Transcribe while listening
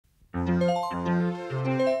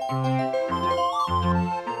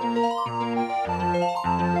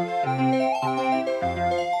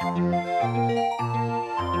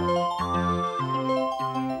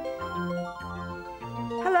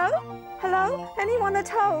Anyone at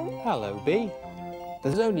home? Hello, Bee.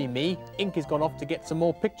 There's only me. Inky's gone off to get some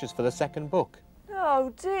more pictures for the second book.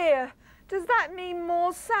 Oh dear. Does that mean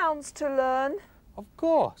more sounds to learn? Of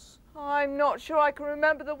course. I'm not sure I can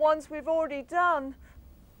remember the ones we've already done.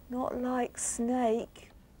 Not like snake.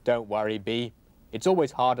 Don't worry, Bee. It's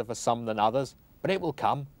always harder for some than others, but it will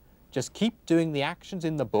come. Just keep doing the actions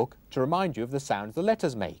in the book to remind you of the sounds the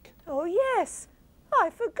letters make. Oh yes, I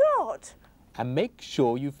forgot. And make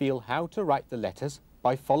sure you feel how to write the letters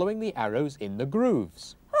by following the arrows in the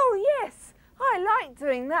grooves. Oh yes, I like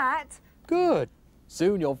doing that. Good.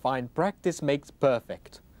 Soon you'll find practice makes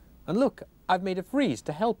perfect. And look, I've made a frieze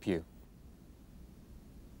to help you.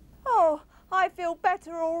 Oh, I feel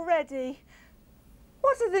better already.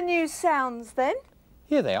 What are the new sounds then?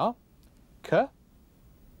 Here they are. K,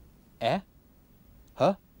 E,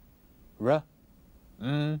 H, R,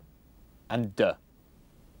 M, and D.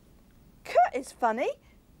 K is funny.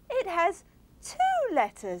 It has 2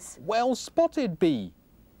 letters. Well spotted, Bee.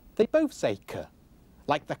 They both say K,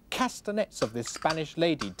 like the castanets of this Spanish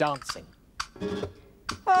lady dancing.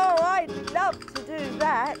 Oh, I'd love to do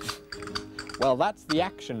that. Well, that's the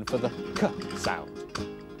action for the K sound.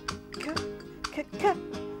 K, K, K,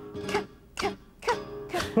 K, K, K,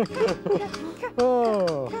 K, K,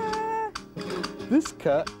 Oh. This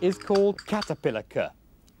K is called caterpillar K,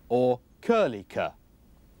 or curly K.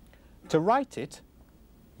 To write it,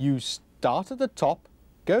 you start at the top,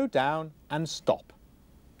 go down and stop.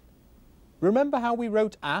 Remember how we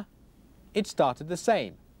wrote A? It started the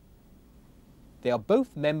same. They are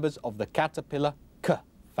both members of the caterpillar K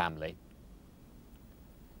family.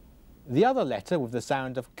 The other letter with the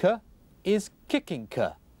sound of K is kicking K.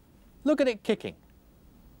 Look at it kicking.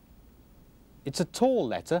 It's a tall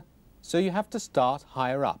letter, so you have to start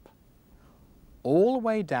higher up. All the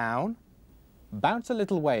way down, bounce a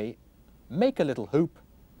little way, make a little hoop,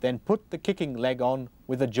 then put the kicking leg on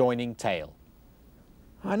with a joining tail.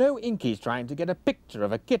 I know Inky's trying to get a picture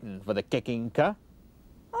of a kitten for the kicking K.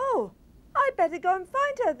 Oh, I'd better go and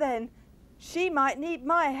find her then. She might need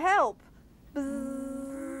my help.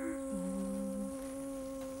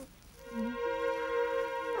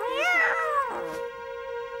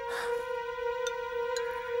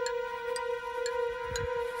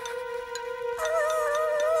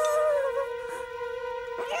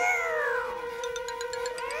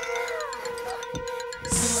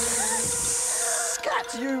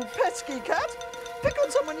 Scat, you pesky cat! Pick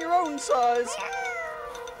on someone your own size.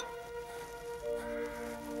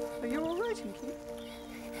 Are you all right, Inky?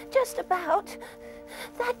 Just about.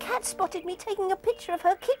 That cat spotted me taking a picture of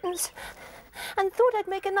her kittens and thought I'd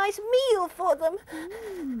make a nice meal for them.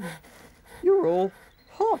 You're all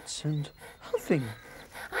hot and huffing.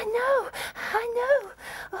 I know.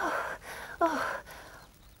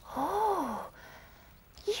 Oh.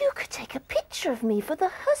 You could take a picture of me for the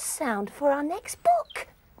huss sound for our next book.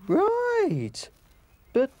 Right.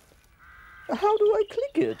 But how do I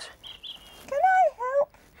click it? Can I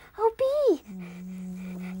help? Oh, Bee.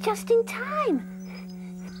 Just in time.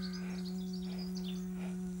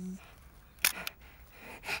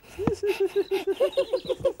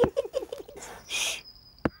 Shh.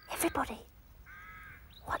 Everybody.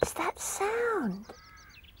 What's that sound?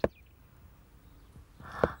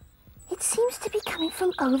 It seems to be coming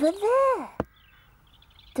from over there.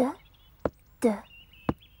 Duh, duh,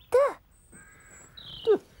 duh.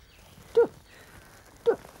 Duh, duh,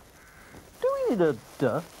 duh. Do we need a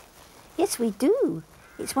duh? Yes, we do.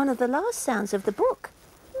 It's one of the last sounds of the book.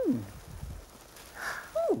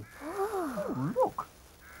 Oh, look.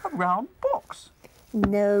 A round box.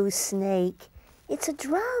 No, Snake. It's a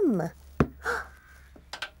drum.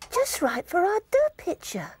 Just right for our duh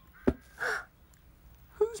picture.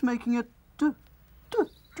 Who's making a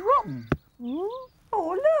drum?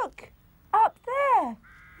 Oh, look! Up there.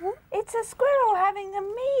 It's a squirrel having a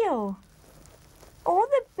meal. All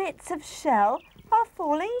the bits of shell are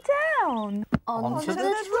falling down. Onto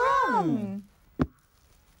the drum.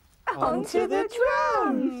 Onto the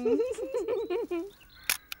drum.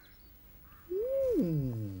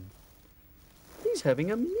 He's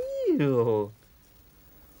having a meal.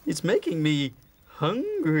 It's making me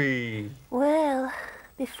hungry. Well,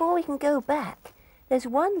 before we can go back, there's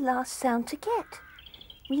one last sound to get.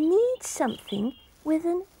 We need something with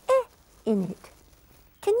an eh in it.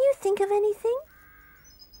 Can you think of anything?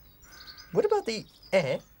 What about the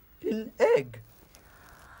eh in egg?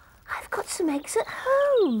 I've got some eggs at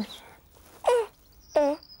home. Eh,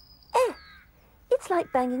 eh, eh. It's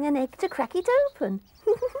like banging an egg to crack it open.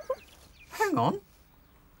 Hang on.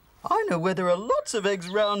 I know where there are lots of eggs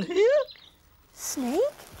round here. Snake?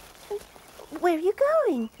 Where are you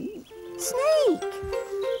going? Snake!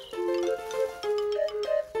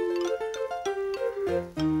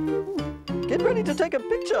 Get ready to take a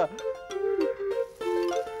picture.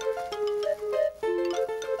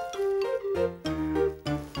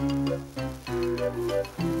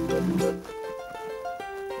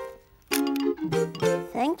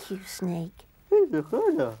 Thank you, Snake.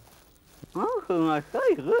 My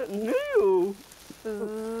favourite meal.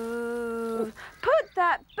 Put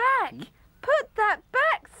that back! Put that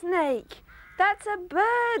back, Snake! That's a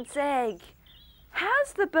bird's egg.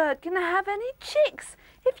 How's the bird going to have any chicks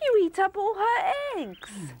if you eat up all her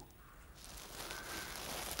eggs?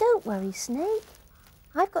 Don't worry, Snake.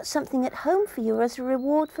 I've got something at home for you as a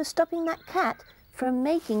reward for stopping that cat from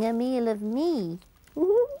making a meal of me.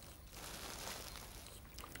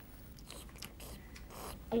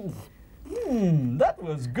 That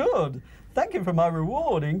was good. Thank you for my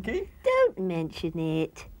reward, Inky. Don't mention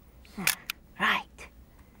it. Right.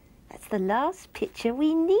 That's the last picture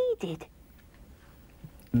we needed.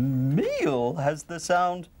 Meal has the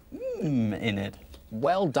sound in it.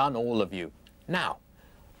 Well done, all of you. Now,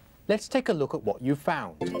 let's take a look at what you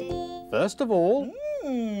found. First of all...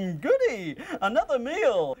 Goody! Another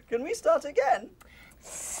meal. Can we start again?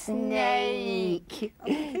 Snake. I'm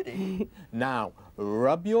kidding. Now,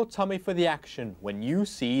 rub your tummy for the action when you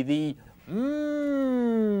see the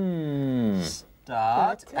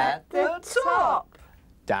Start at the top.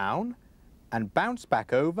 Down and bounce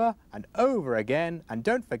back over and over again, and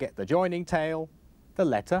don't forget the joining tail, the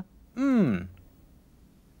letter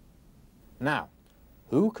Now,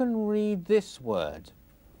 who can read this word?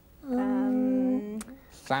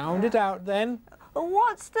 Sound it out then.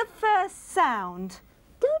 What's the first sound?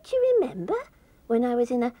 Don't you remember when I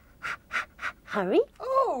was in a hurry?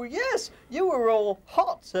 Oh, yes. You were all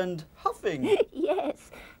hot and huffing.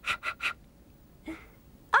 Yes.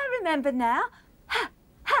 I remember now. Ha,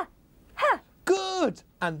 ha, ha. Good!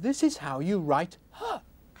 And this is how you write huh.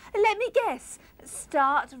 Let me guess.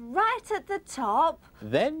 Start right at the top.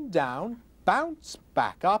 Then down, bounce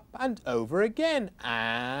back up and over again,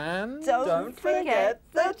 and... Don't forget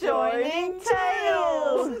the joining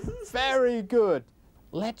tails. Very good.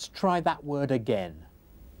 Let's try that word again.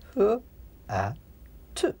 Hat.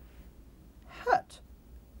 Hat.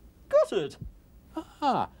 Got it.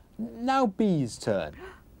 Ah, now B's turn.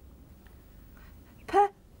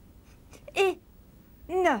 P-I-N.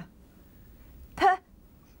 P-I-N.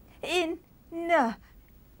 In.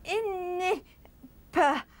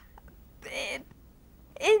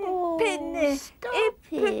 Oh, stop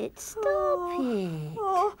it. Stop it.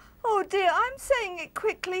 Oh dear, I'm saying it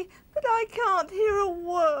quickly, but I can't hear a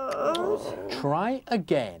word. Try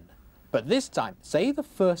again. But this time, say the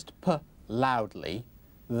first P loudly,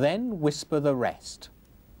 then whisper the rest.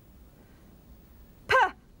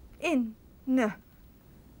 P-I-N.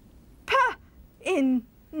 P-I-N.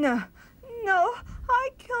 No, I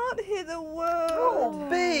can't hear the word. Oh,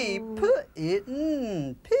 B, put it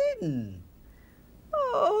in pin.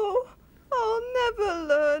 Oh, I'll never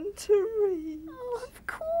learn to read. Oh, of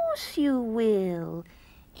course you will.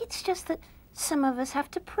 It's just that some of us have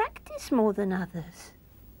to practice more than others.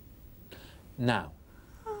 Now,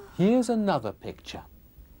 here's another picture.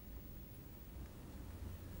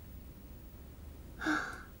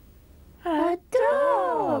 A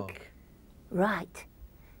dog! Right.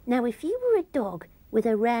 Now, if you were a dog with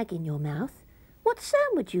a rag in your mouth, what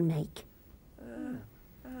sound would you make?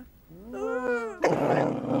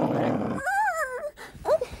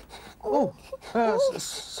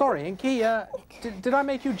 Sorry, Inky. Did I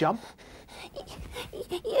make you jump?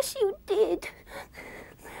 Yes, you did.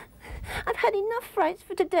 I've had enough frights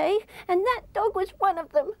for today, and that dog was one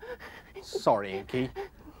of them. Sorry, Inky.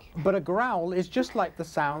 But a growl is just like the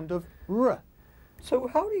sound of R. So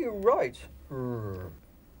how do you write?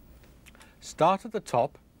 Start at the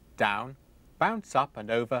top, down, bounce up and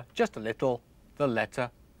over just a little, the letter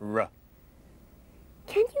R.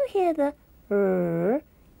 Can you hear the R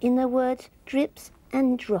in the words drips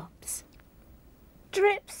and drops?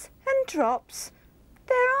 Drips and drops.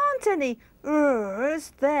 There aren't any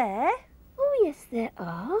R's there. Oh, yes, there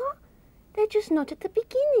are. They're just not at the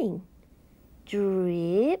beginning.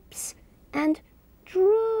 Drips and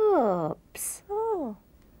drops. Oh.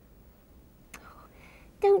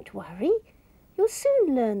 Don't worry. You'll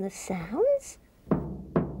soon learn the sounds.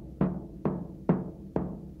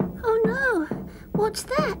 Oh, no. What's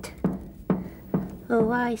that?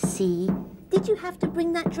 Oh, I see. Did you have to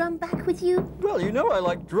bring that drum back with you? Well, you know I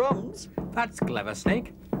like drums. That's clever,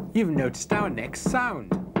 Snake. You've noticed our next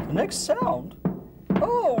sound. The next sound?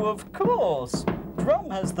 Oh, of course.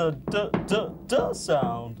 Drum has the d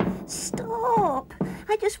sound. Stop!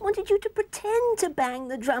 I just wanted you to pretend to bang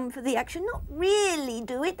the drum for the action, not really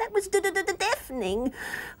do it. That was deafening.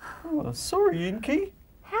 Oh, sorry, Inky.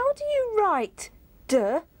 How do you write D?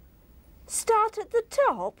 Start at the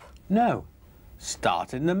top? No.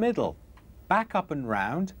 Start in the middle. Back up and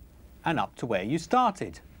round and up to where you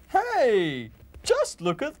started. Hey! Just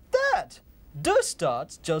look at that! D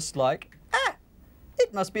starts just like A.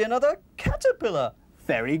 It must be another caterpillar.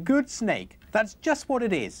 Very good, Snake. That's just what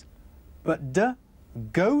it is. But D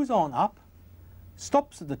goes on up,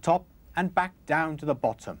 stops at the top and back down to the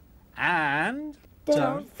bottom. And...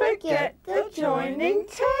 Don't forget the joining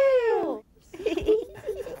tail!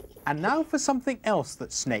 And now for something else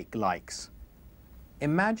that Snake likes.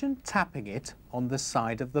 Imagine tapping it on the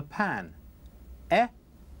side of the pan. E,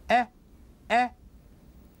 e, e.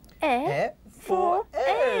 E for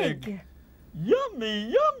egg.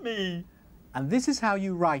 Yummy, yummy. And this is how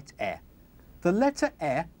you write E. The letter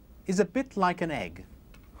E is a bit like an egg.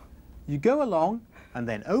 You go along and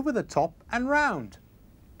then over the top and round.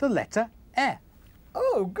 The letter E.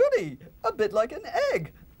 Oh, goody! A bit like an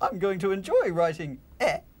egg. I'm going to enjoy writing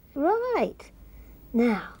E. Right.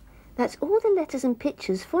 Now, that's all the letters and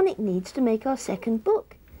pictures Phonic needs to make our second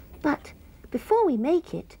book. But before we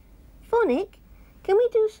make it, Phonic, can we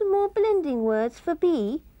do some more blending words for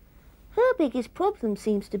B? Her biggest problem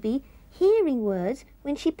seems to be hearing words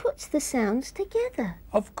when she puts the sounds together.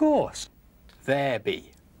 Of course. There,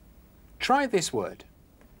 B. Try this word.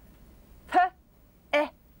 P, E,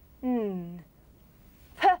 N.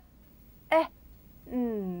 P, E,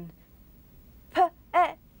 N. P, E,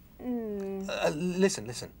 N.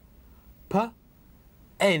 Listen. P,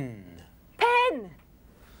 N. Pen.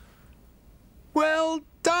 Well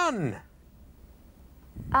done.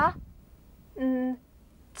 A, N,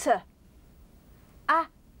 T. A,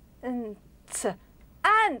 N, T.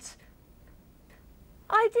 Ant.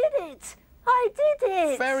 I did it. I did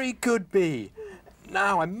it. Very good, B.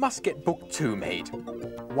 Now I must get book 2 made.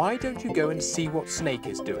 Why don't you go and see what Snake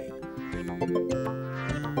is doing?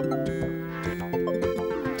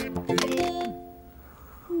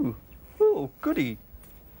 Oh, goody.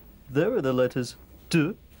 There are the letters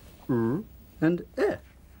D, R, and E.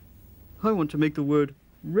 I want to make the word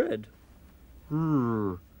red.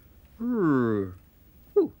 R, R.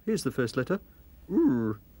 Oh, here's the first letter.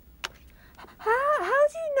 R. How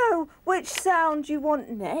do you know which sound you want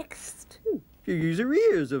next? You use your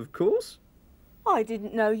ears, of course. I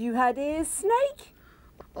didn't know you had ears, Snake.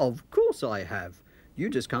 Of course I have. You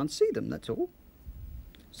just can't see them, that's all.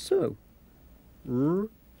 So, R,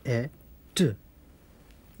 E, D.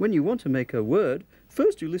 When you want to make a word,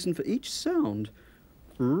 first you listen for each sound.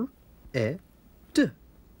 R, E, D.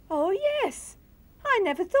 Oh, yes. I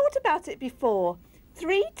never thought about it before.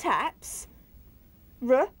 3 taps.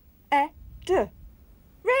 R, E, D.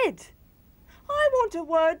 Red. I want a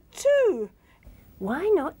word too. Why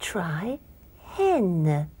not try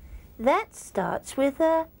hen? That starts with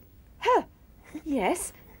a... H.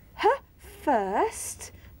 Yes. H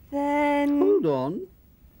first, then... Hold on.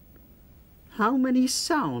 How many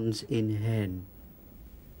sounds in hen?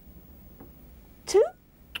 2.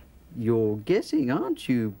 You're guessing, aren't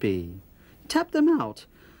you, B? Tap them out.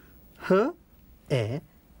 H, E,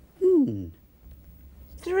 N.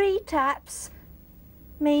 3 taps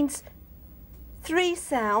means 3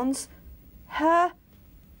 sounds. H,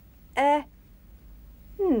 E,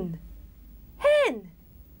 N. Hen.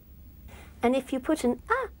 And if you put an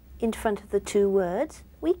A in front of the 2 words,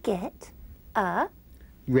 we get a...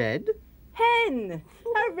 Red. Hen.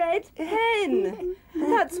 A red hen.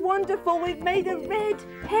 That's wonderful. We've made a red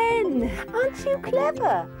hen. Aren't you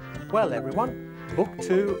clever? Well, everyone, book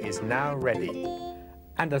 2 is now ready.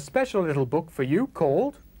 And a special little book for you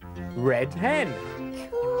called Red Hen.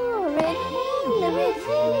 Cool, red hen, the red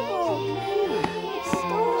hen book.